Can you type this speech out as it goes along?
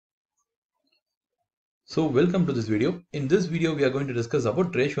So welcome to this video. In this video, we are going to discuss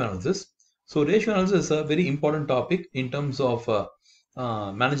about ratio analysis. So ratio analysis is a very important topic in terms of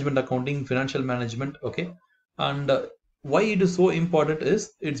management accounting, financial management. Okay, and why it is so important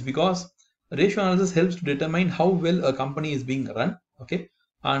is it's because ratio analysis helps to determine how well a company is being run. Okay,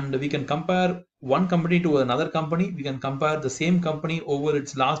 and we can compare one company to another company. We can compare the same company over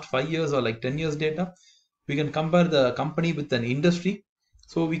its last 5 years or like 10 years data. We can compare the company with an industry.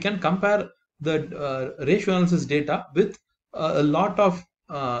 So we can compare the ratio analysis data with a lot of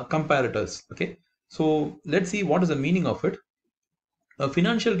comparators. Okay, so let's see what is the meaning of it. A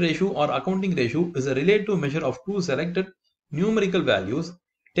financial ratio or accounting ratio is a relative measure of two selected numerical values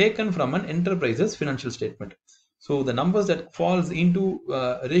taken from an enterprise's financial statement. So the numbers that falls into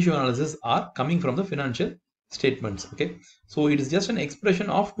ratio analysis are coming from the financial statements. Okay, so it is just an expression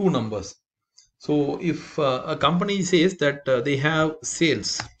of two numbers. So if a company says that they have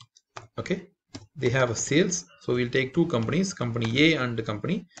sales, okay, they have a sales. So we'll take two companies, company A and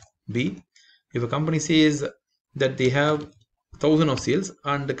company B. If a company says that they have 1,000 of sales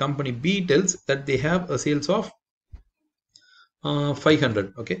and the company B tells that they have a sales of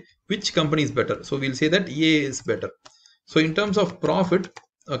 500, okay, which company is better? So we'll say that A is better. So in terms of profit,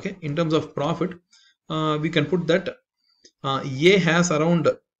 okay, in terms of profit, we can put that A has around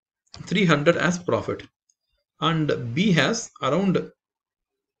 300 as profit and B has around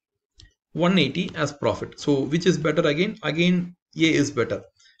 180 as profit. So which is better? Again A is better,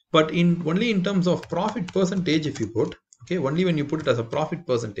 but only in terms of profit percentage, if you put, okay, only when you put it as a profit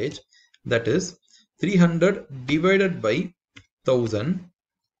percentage, that is 300 divided by 1000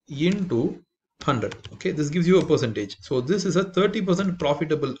 into 100. Okay, this gives you a percentage. So this is a 30%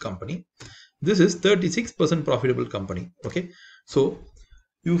 profitable company. This is 36% profitable company. Okay, so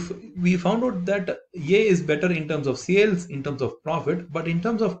we found out that A is better in terms of sales, in terms of profit, but in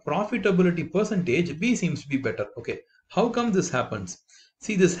terms of profitability percentage, B seems to be better. Okay, how come this happens?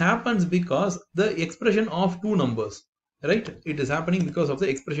 See, this happens because the expression of two numbers, right? It is happening because of the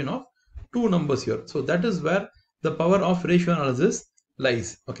expression of two numbers here. So that is where the power of ratio analysis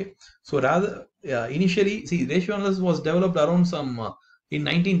lies. Okay, so rather initially, see, ratio analysis was developed around some in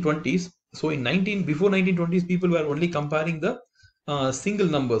 1920s. So before 1920s, people were only comparing the single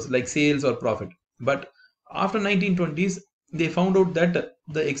numbers like sales or profit, but after 1920s they found out that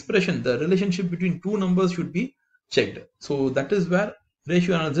the expression, the relationship between two numbers should be checked. So that is where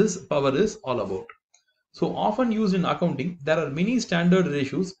ratio analysis power is all about. So often used in accounting, there are many standard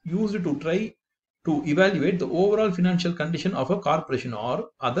ratios used to try to evaluate the overall financial condition of a corporation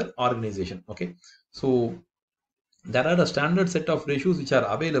or other organization. Okay, so there are a standard set of ratios which are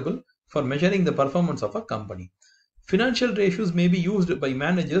available for measuring the performance of a company. Financial ratios may be used by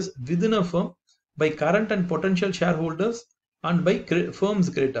managers within a firm, by current and potential shareholders, and by firm's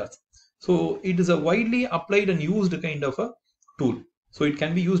creditors. So it is a widely applied and used kind of a tool. So it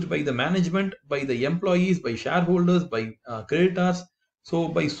can be used by the management, by the employees, by shareholders, by creditors. So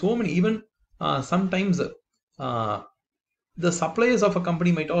by so many, even sometimes the suppliers of a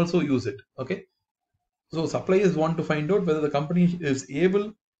company might also use it. Okay, so suppliers want to find out whether the company is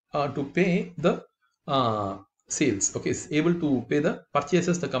able to pay the sales, okay, is able to pay the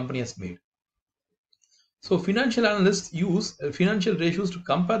purchases the company has made. So financial analysts use financial ratios to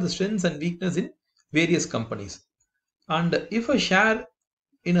compare the strengths and weakness in various companies. And if a share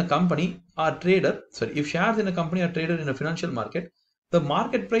in a company are traded, if shares in a company are traded in a financial market, the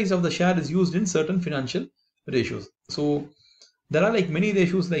market price of the share is used in certain financial ratios. So there are like many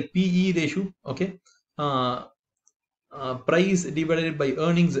ratios like PE ratio, okay, price divided by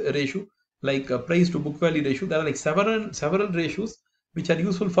earnings ratio, like price to book value ratio. There are like several ratios which are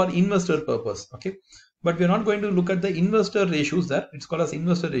useful for investor purpose. Okay, but we are not going to look at the investor ratios there. It's called as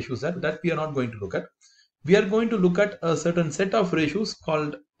investor ratios there. That we are not going to look at. We are going to look at a certain set of ratios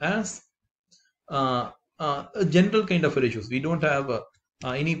called as a general kind of ratios. We don't have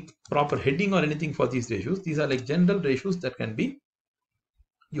any proper heading or anything for these ratios. These are like general ratios that can be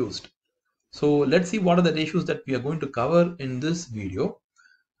used. So let's see what are the ratios that we are going to cover in this video.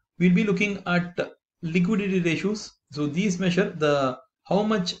 We'll be looking at liquidity ratios. So these measure the how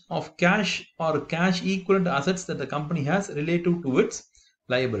much of cash or cash equivalent assets that the company has relative to its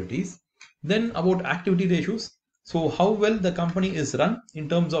liabilities. Then about activity ratios. So how well the company is run in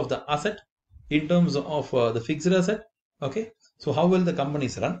terms of the asset, in terms of the fixed asset. Okay, so how well the company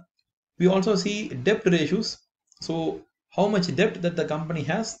is run. We also see debt ratios. So how much debt that the company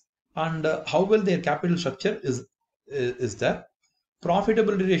has and how well their capital structure is there.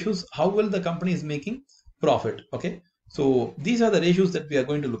 Profitability ratios, how well the company is making profit. Okay, so these are the ratios that we are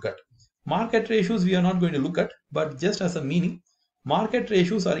going to look at. Market ratios we are not going to look at, but just as a meaning, Market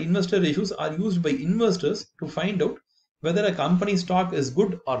ratios or investor ratios are used by investors to find out whether a company stock is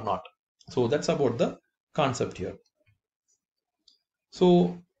good or not. So that's about the concept here.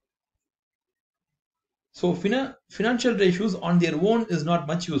 So financial ratios on their own is not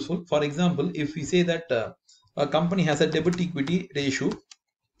much useful. For example, if we say that a company has a debt equity ratio,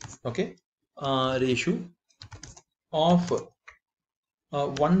 okay, ratio of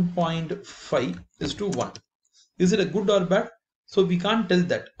 1.5 is to 1. Is it a good or bad? So we can't tell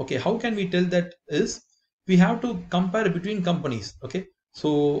that. Okay, how can we tell that is we have to compare between companies. Okay,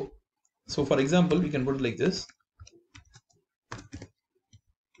 so for example, we can put it like this.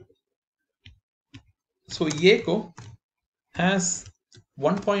 So ACCA has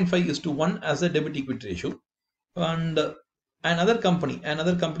 1.5 is to 1 as a debt equity ratio, and another company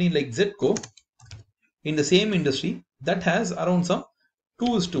like ZCO in the same industry that has around some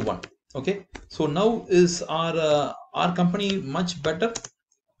 2 is to 1. Okay, so now is our company much better?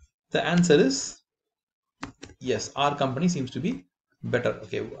 The answer is yes, our company seems to be better.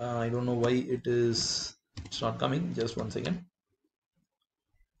 Okay, I don't know why it's not coming. Just one second.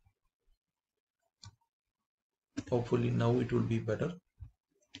 Hopefully now it will be better.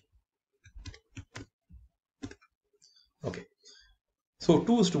 Okay, so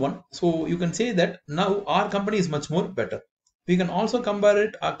 2 is to 1. So you can say that now our company is much more better. We can also compare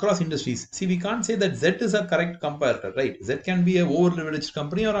it across industries. See, we can't say that Z is a correct comparator, right? Z can be a over leveraged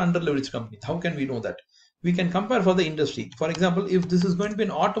company or under leveraged company. How can we know that? We can compare for the industry. For example, if this is going to be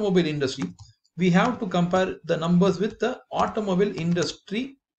an automobile industry, we have to compare the numbers with the automobile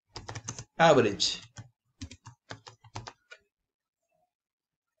industry average.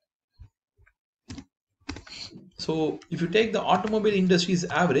 So if you take the automobile industry's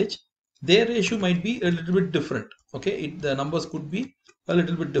average, their ratio might be a little bit different. Okay, the numbers could be a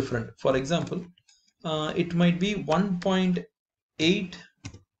little bit different. For example, it might be 1.88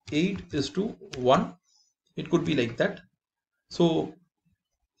 is to 1. It could be like that. So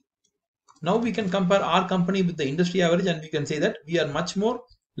now we can compare our company with the industry average, and we can say that we are much more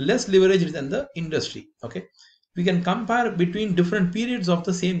less leveraged than the industry. Okay, we can compare between different periods of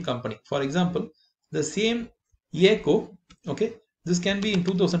the same company. For example, the same ACCA, okay, this can be in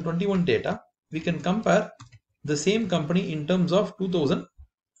 2021 data. We can compare the same company in terms of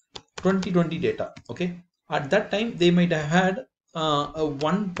 2020 data. Okay, at that time they might have had a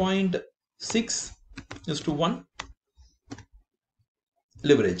 1.6 is to 1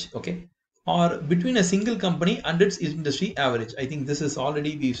 leverage. Okay, or between a single company and its industry average. I think this is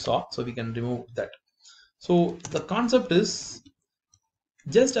already we saw, so we can remove that. So the concept is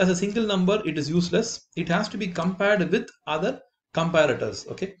just as a single number, it is useless. It has to be compared with other comparators.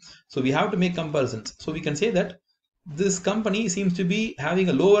 Okay, so we have to make comparisons. So we can say that this company seems to be having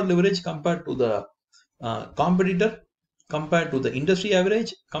a lower leverage compared to the competitor, compared to the industry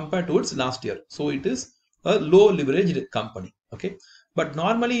average, compared to its last year. So it is a low leveraged company. Okay, but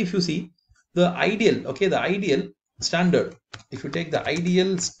normally if you see the ideal, okay, the ideal standard, if you take the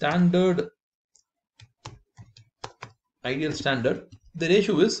ideal standard, the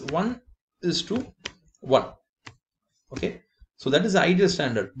ratio is 1 is to 1. Okay, so that is the ideal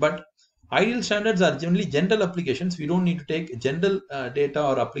standard. But ideal standards are generally general applications. We don't need to take general data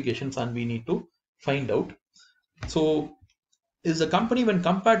or applications, and we need to find out. So is a company when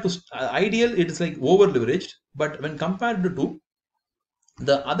compared to ideal, it is like over leveraged, but when compared to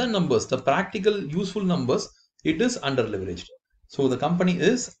the other numbers, the practical useful numbers, it is under leveraged. So the company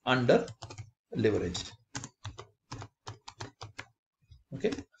is under leveraged.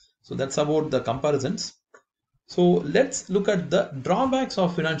 Okay, so that's about the comparisons. So let's look at the drawbacks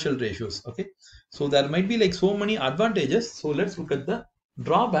of financial ratios. Okay, so there might be like so many advantages. So let's look at the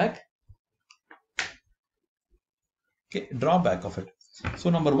drawback. Okay, drawback of it. So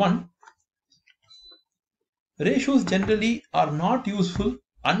number 1, ratios generally are not useful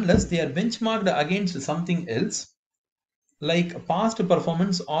unless they are benchmarked against something else, like past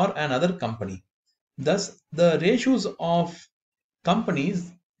performance or another company. Thus, the ratios of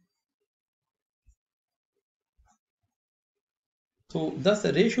companies thus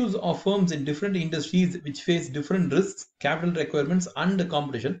the ratios of firms in different industries which face different risks, capital requirements, and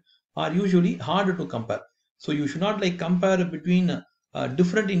competition are usually harder to compare. So you should not like compare between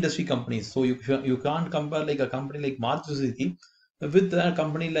different industry companies. So you can't compare like a company like Maruti Suzuki with a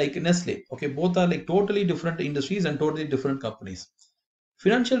company like Nestle. Okay, both are like totally different industries and totally different companies.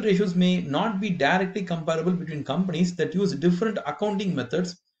 Financial ratios may not be directly comparable between companies that use different accounting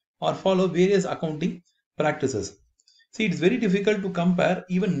methods or follow various accounting practices. See, it's very difficult to compare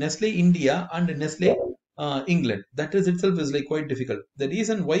even Nestle India and Nestle England. That is itself is like quite difficult. The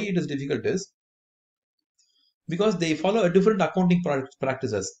reason why it is difficult is because they follow a different accounting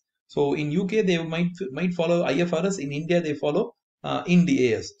practices. So in UK they might follow IFRS. In India they follow Ind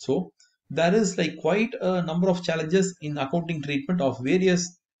AS. So there is like quite a number of challenges in accounting treatment of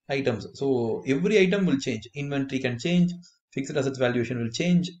various items. So every item will change. Inventory can change. Fixed assets valuation will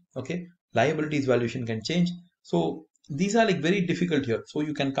change. Okay, liabilities valuation can change. So these are like very difficult here. So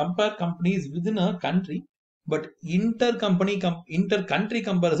you can compare companies within a country, but inter-country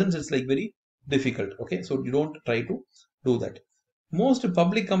comparisons is like very difficult. Okay, so you don't try to do that. Most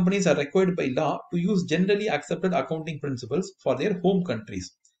public companies are required by law to use generally accepted accounting principles for their home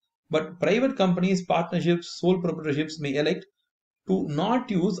countries. But private companies, partnerships, sole proprietorships may elect to not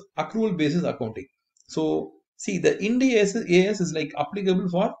use accrual basis accounting. So see, the Ind AS is like applicable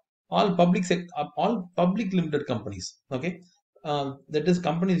for all public limited companies. Okay, that is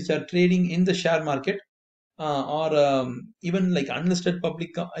companies which are trading in the share market, or even like unlisted public.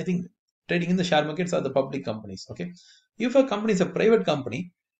 I think trading in the share markets are the public companies. Okay, if a company is a private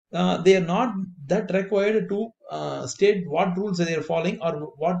company, they are not that required to state what rules they are following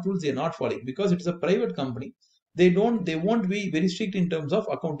or what rules they are not following, because it is a private company. They won't be very strict in terms of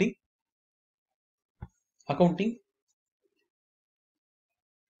accounting accounting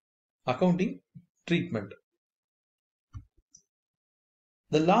treatment.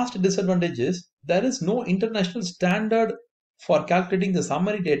 The last disadvantage is there is no international standard for calculating the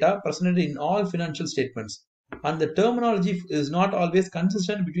summary data presented in all financial statements, and the terminology is not always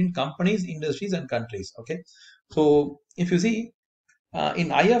consistent between companies, industries, and countries. Okay, so if you see, in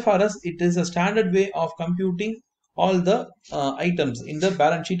IFRS, it is a standard way of computing all the items in the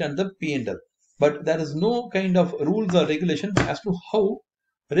balance sheet and the P&L. But there is no kind of rules or regulation as to how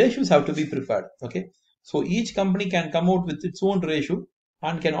ratios have to be prepared. Okay, so each company can come out with its own ratio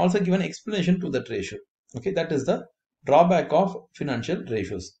and can also give an explanation to that ratio. Okay, that is the drawback of financial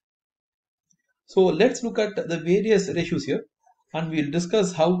ratios. So let's look at the various ratios here, and we'll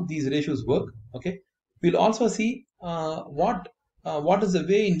discuss how these ratios work. Okay, we'll also see what is the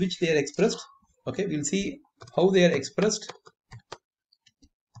way in which they are expressed. Okay, we'll see how they are expressed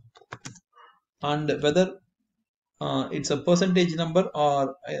and whether it's a percentage number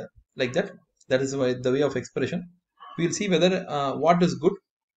or like that. That is the way of expression. We'll see whether what is good.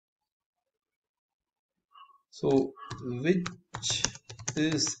 So which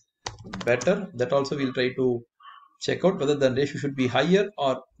is better, that also we'll try to check out whether the ratio should be higher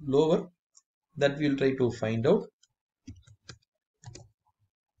or lower. That we'll try to find out.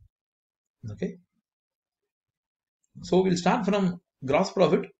 Okay, so we'll start from gross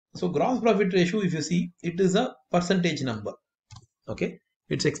profit. So gross profit ratio, if you see, it is a percentage number. Okay,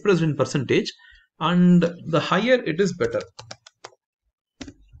 it's expressed in percentage, and the higher it is better,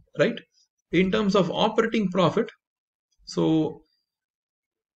 right? In terms of operating profit, so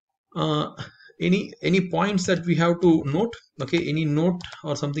any points that we have to note? Okay, any note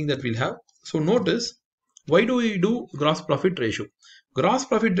or something that we'll have? So note is, why do we do gross profit ratio? Gross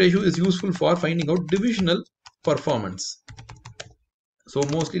profit ratio is useful for finding out divisional performance. So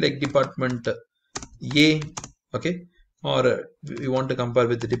mostly like department A, okay, or we want to compare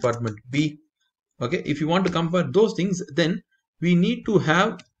with the department B. Okay, if you want to compare those things, then we need to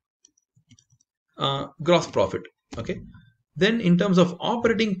have gross profit. Okay, then in terms of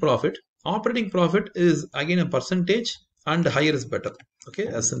operating profit is again a percentage, and higher is better. Okay,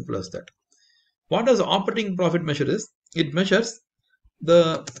 as simple as that. What does operating profit measure is? It measures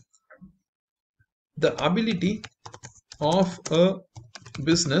the ability of a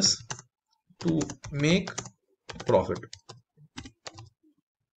business to make profit.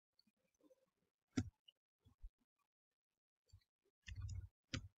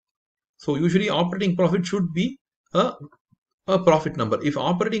 So usually operating profit should be a profit number. If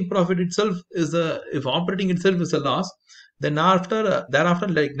operating itself is a loss, then thereafter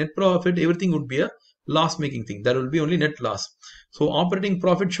like net profit, everything would be a loss making thing. There will be only net loss. So operating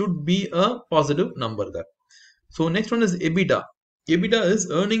profit should be a positive number there. So next one is EBITDA. EBITDA is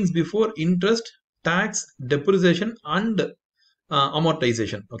earnings before interest, tax, depreciation, and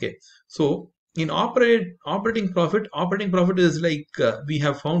amortization. Okay, so in operating profit is like we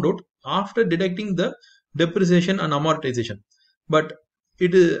have found out after deducting the depreciation and amortization, but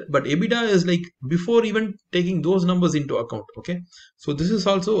EBITDA is like before even taking those numbers into account. Okay, so this is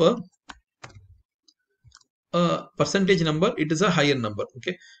also a percentage number. It is a higher number.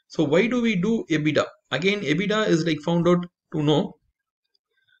 Okay, so why do we do EBITDA? Again, EBITDA is like found out to know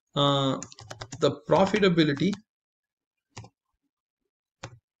the profitability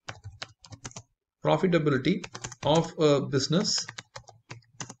of a business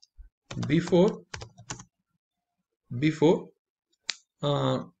before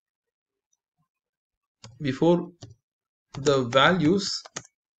before the values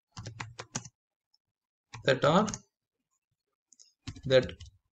that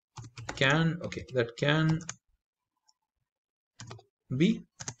can be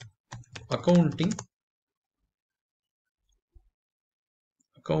accounting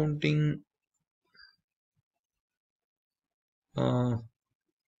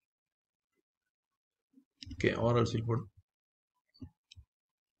okay, or else we'll put,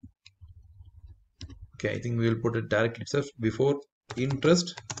 okay, I think we will put it directly itself before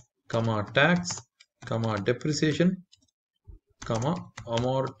interest, comma tax, comma depreciation, comma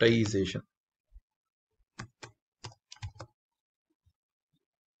amortization.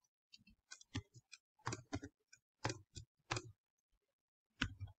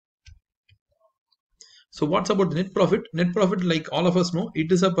 So what's about the net profit? Net profit, like all of us know,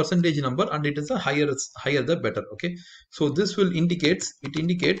 it is a percentage number and it is a higher the better. Okay, so this will indicates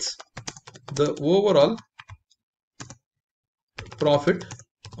the overall profit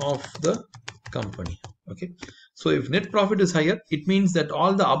of the company. Okay, so if net profit is higher, it means that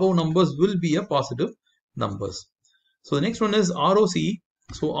all the above numbers will be a positive numbers. So the next one is ROCE.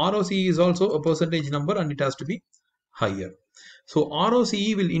 So ROCE is also a percentage number and it has to be higher. So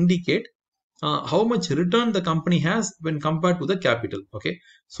ROCE will indicate how much return the company has when compared to the capital. Okay,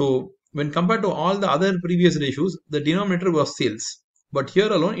 so when compared to all the other previous ratios, the denominator was sales, but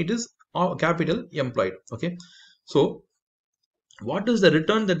here alone it is capital employed. Okay, so what is the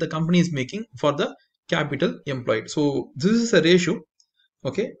return that the company is making for the capital employed? So this is a ratio.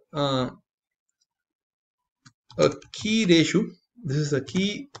 Okay, a key ratio. This is a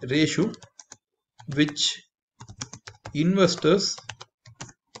key ratio which investors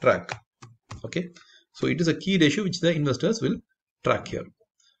track. Okay, so it is a key ratio which the investors will track here.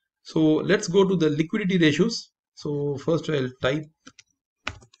 So let's go to the liquidity ratios. So first I'll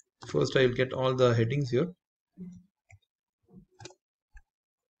get all the headings here.